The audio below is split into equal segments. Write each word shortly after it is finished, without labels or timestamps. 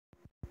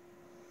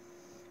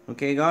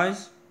Okay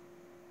guys,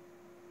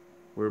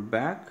 we're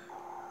back.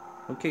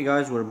 Okay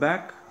guys, we're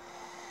back.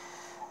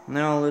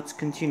 Now let's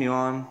continue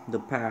on the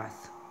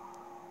path.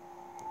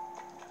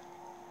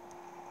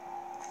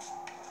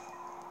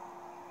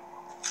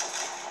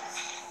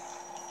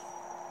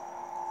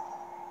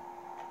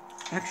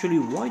 Actually,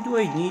 why do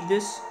I need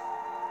this?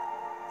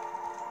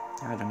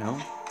 I don't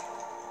know.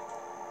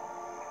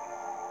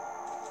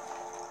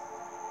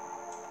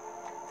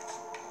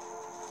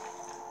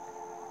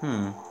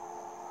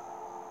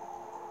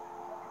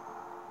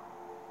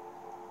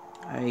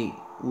 I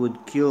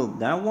would kill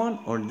that one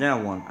or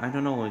that one. I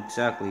don't know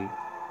exactly.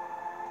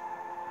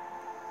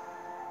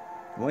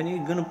 Why are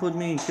you gonna put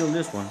me and kill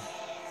this one?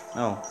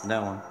 Oh,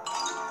 that one.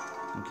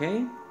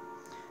 Okay.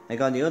 I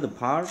got the other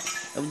part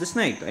of the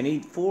snake. I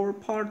need 4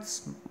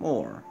 parts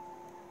more.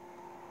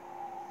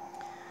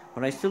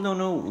 But I still don't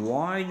know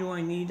why do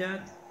I need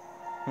that.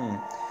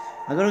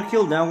 I'm gonna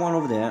kill that one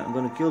over there. I'm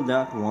gonna kill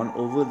that one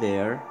over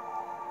there.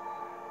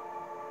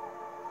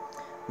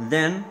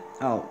 Then,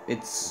 oh,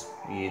 it's...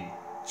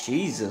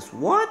 Jesus,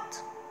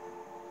 what?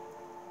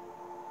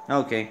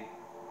 Okay.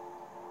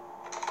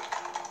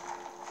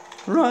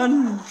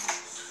 Run!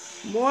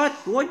 What?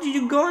 Why did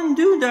you go and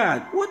do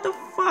that? What the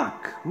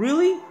fuck?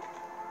 Really?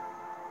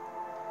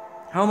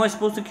 How am I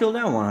supposed to kill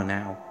that one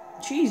now?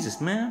 Jesus,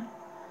 man.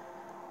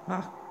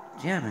 Ah,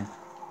 damn it.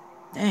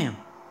 Damn.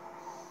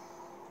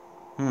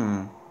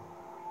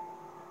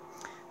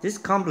 This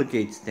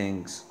complicates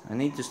things. I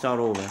need to start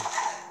over.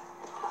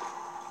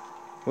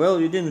 Well,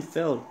 you didn't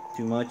fail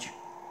too much.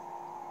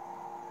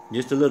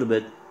 Just a little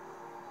bit.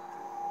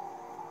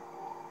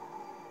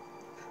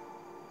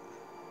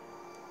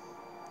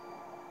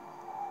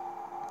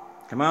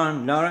 Come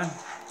on, Lara.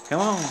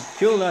 Come on,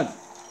 kill that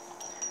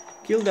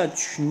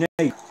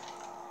snake.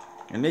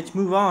 And let's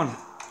move on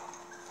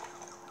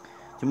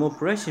to more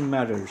pressing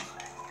matters.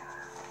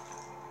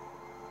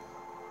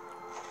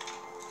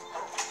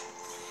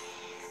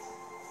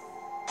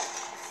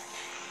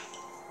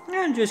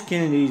 I'm just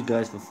killing these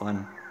guys for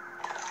fun.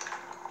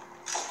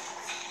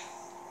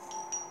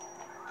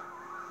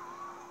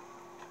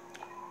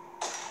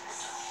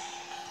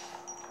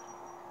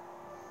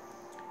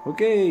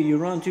 Okay, you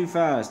run too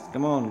fast.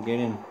 Come on, get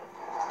in.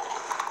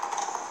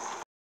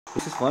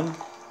 This is fun.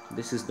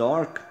 This is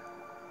dark.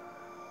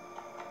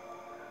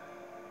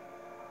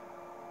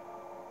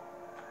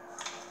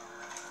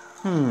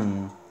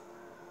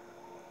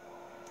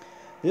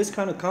 This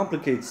kind of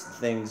complicates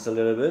things a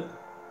little bit.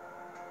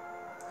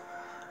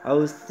 I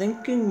was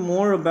thinking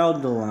more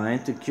about the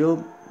line to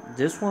kill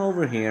this one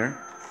over here.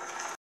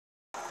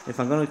 If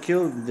I'm gonna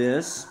kill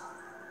this,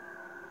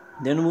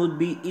 then it would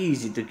be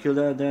easy to kill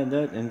that,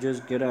 and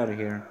just get out of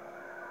here.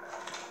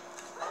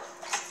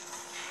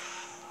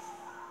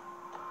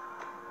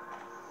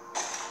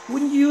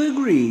 Wouldn't you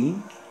agree?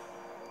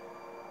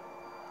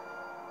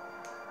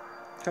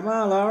 Come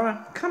on,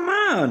 Lara. Come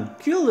on,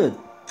 kill it.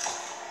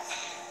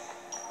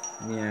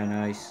 Yeah,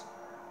 nice.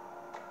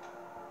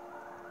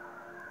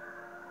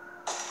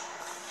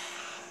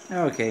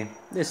 Okay,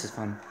 this is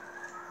fun.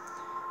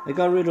 I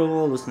got rid of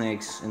all the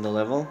snakes in the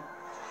level.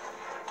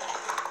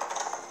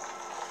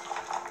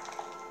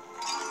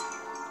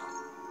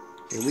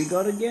 Here we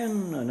got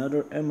again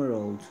another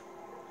emerald.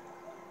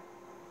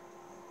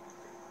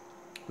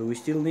 But we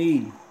still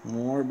need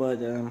more, but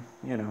you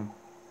know.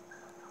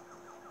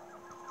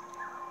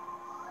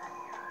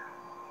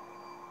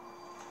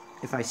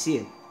 If I see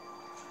it.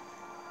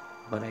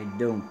 But I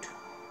don't.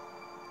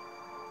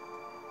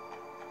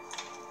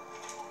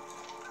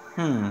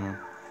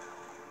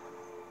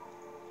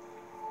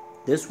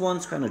 This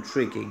one's kind of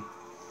tricky.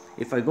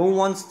 If I go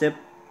one step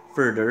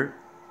further,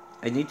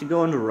 I need to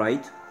go on the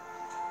right.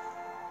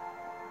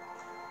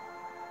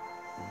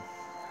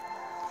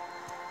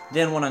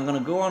 Then when I'm gonna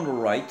go on the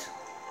right,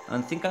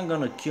 I think I'm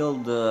gonna kill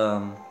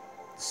the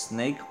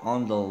snake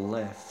on the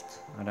left.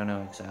 I don't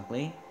know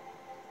exactly.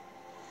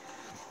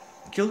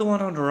 Kill the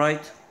one on the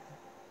right.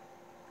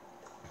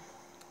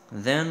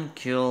 Then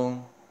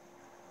kill...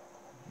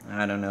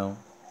 I don't know.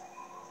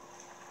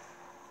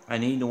 I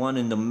need the one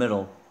in the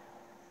middle.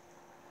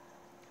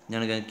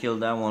 Then I'm gonna kill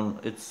that one.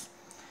 It's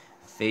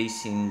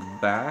facing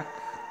back.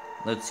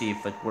 Let's see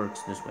if it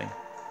works this way.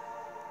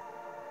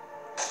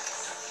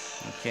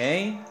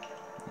 Okay.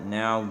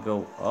 Now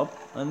go up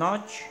a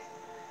notch.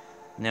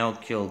 Now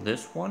kill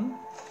this one.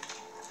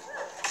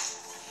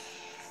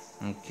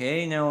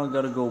 Okay, now I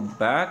gotta go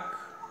back.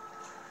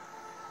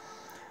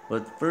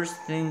 But first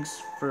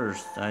things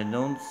first, I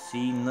don't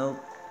see no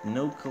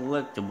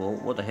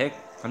collectible. What the heck?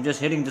 I'm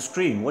just hitting the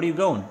screen. What are you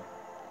going?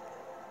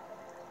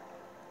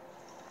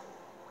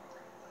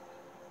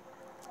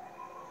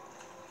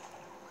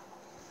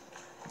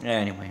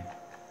 Anyway,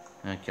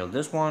 I'm gonna kill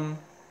this one.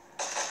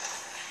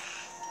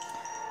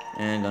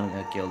 And I'm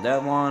gonna kill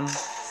that one.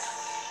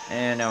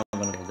 And now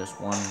I'm gonna kill this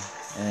one.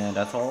 And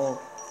that's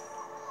all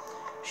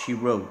she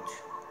wrote.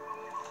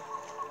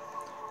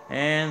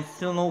 And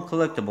still no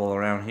collectible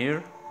around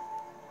here.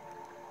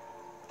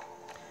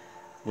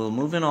 Well,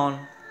 moving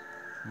on.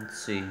 Let's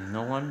see.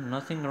 No one,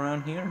 nothing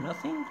around here?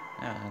 Nothing?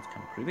 Yeah, that's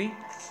kind of creepy.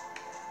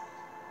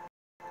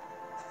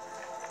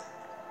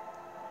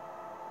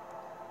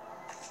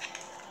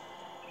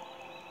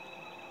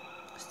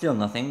 Still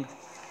nothing.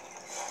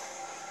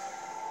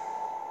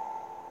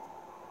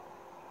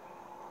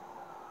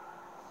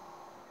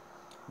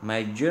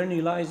 My journey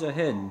lies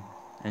ahead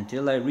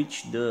until I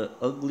reach the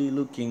ugly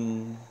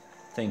looking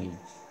thingy.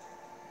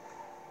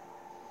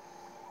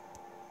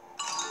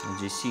 I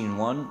just seen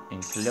one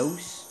in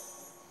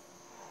close.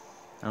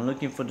 I'm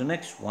looking for the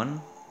next one,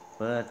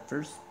 but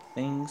first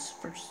things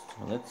first.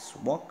 Let's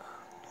walk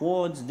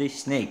towards the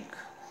snake.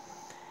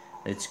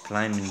 Let's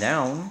climb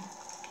down.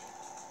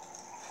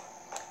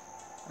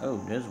 Oh,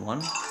 there's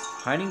one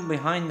hiding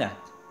behind that.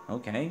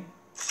 Okay.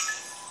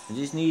 I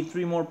just need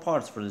 3 more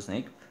parts for the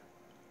snake.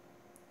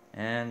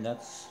 And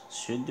that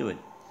should do it.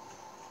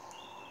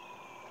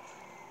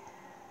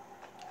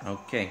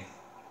 Okay.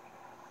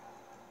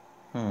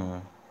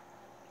 Now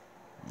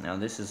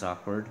this is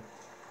awkward.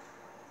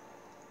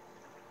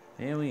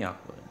 Very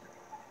awkward.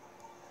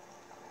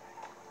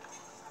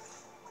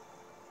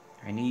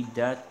 I need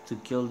that to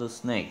kill the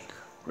snake.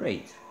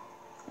 Great.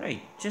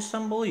 Great. Just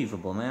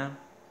unbelievable, man.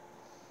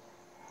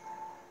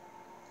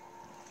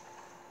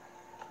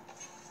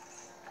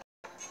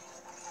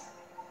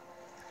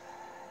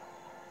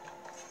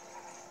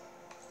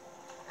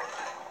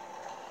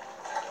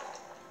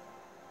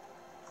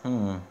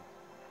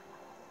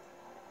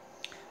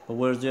 But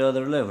where's the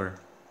other lever?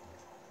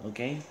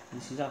 Okay,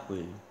 this is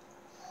awkward.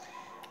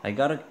 I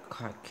gotta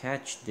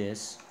catch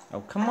this.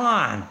 Oh, come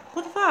on!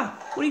 What the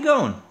fuck? Where are you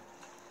going?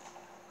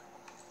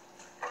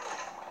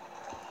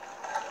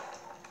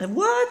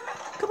 What?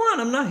 Come on,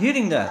 I'm not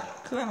hitting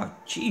that. God,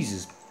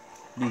 Jesus.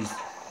 These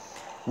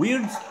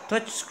weird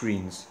touch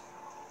screens.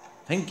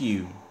 Thank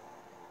you.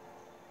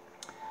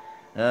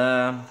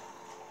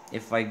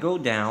 If I go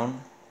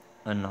down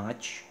a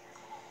notch,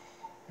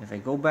 if I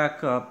go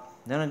back up,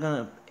 then I'm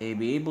gonna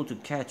be able to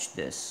catch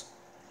this.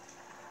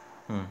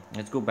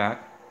 Let's go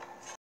back.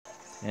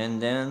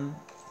 And then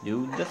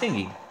do the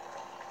thingy.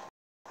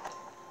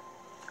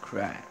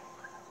 Crap.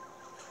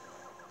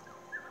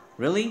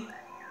 Really?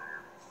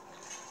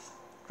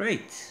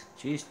 Great.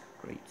 Jeez,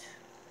 great.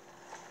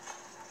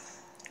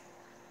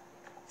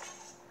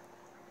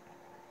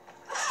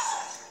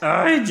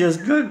 I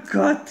just got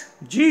cut.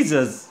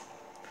 Jesus.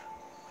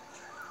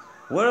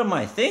 What am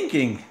I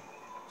thinking?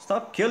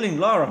 Stop killing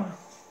Lara.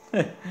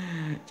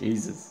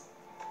 Jesus.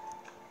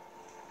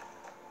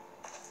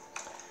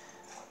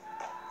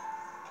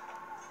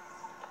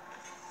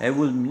 I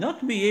will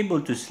not be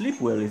able to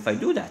sleep well if I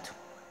do that.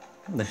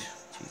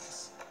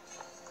 Jesus.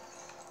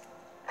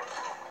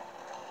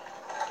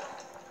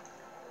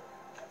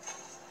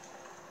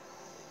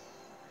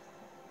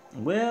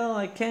 Well,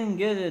 I can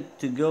get it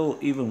to go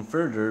even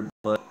further,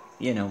 but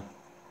you know,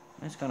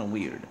 that's kind of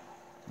weird,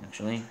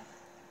 actually.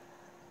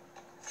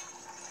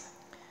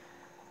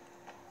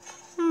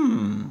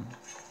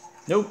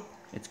 Nope,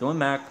 it's going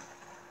back.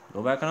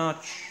 Go back a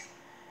notch.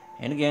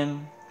 And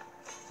again.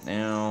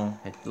 Now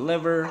hit the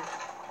lever.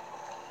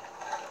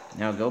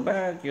 Now go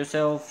back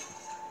yourself.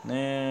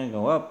 Then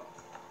go up.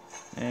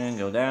 And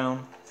go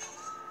down.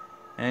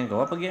 And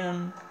go up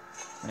again.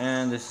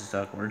 And this is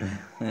awkward.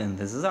 And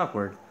this is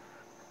awkward.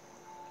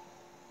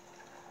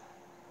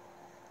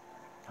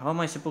 How am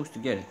I supposed to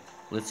get it?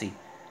 Let's see.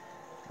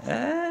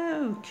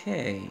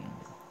 Okay.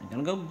 I'm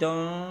gonna go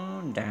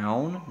down.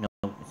 No,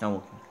 it's not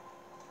working.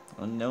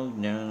 Oh, no.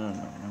 No.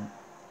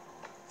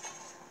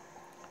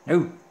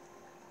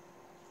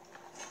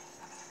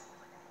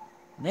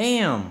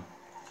 Damn.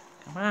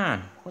 Come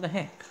on. What the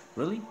heck?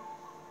 Really?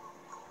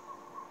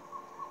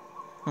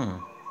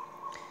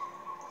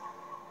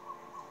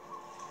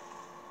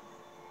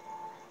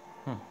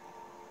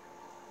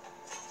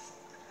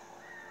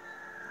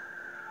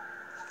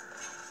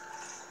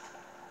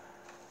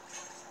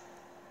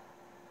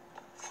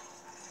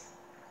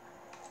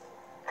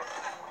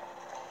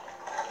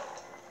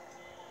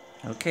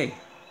 Okay.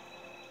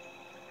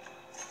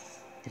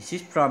 This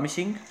is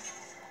promising.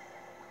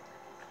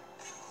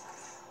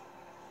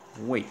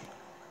 Wait.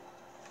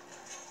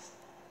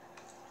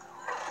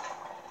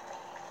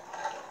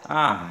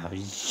 Ah,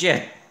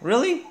 shit.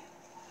 Really?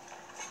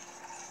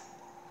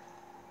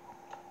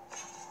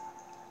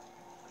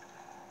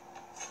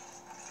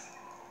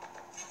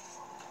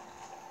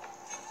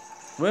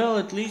 Well,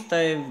 at least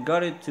I've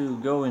got it to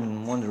go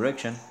in one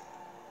direction.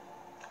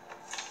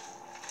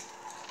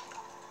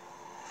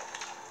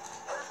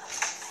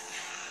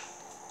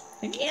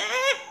 Yeah.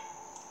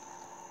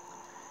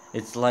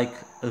 It's like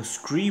a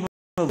scream of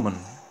a woman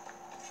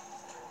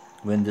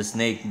when the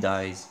snake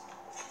dies.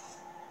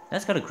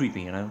 That's kind of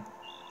creepy, you know.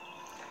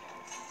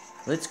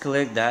 Let's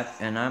collect that,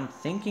 and I'm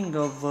thinking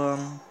of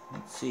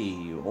let's see.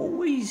 You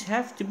always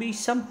have to be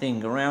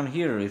something around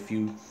here if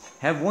you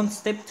have one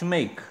step to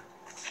make.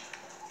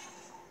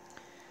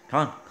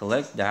 Come on,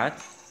 collect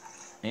that,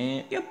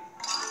 and yep,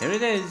 here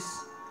it is.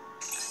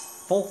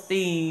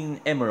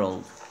 14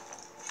 emerald.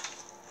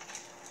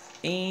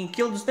 And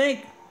kill the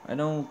snake. I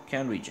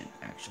can't reach it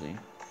actually.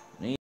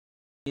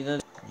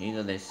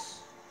 Neither this.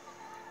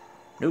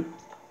 Nope.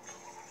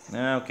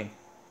 Okay.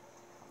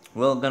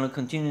 Well, gonna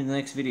continue the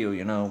next video.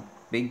 You know,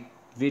 big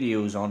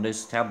videos on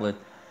this tablet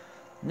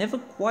never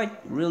quite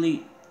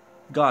really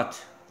got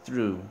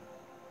through.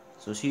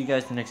 So see you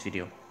guys in the next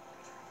video.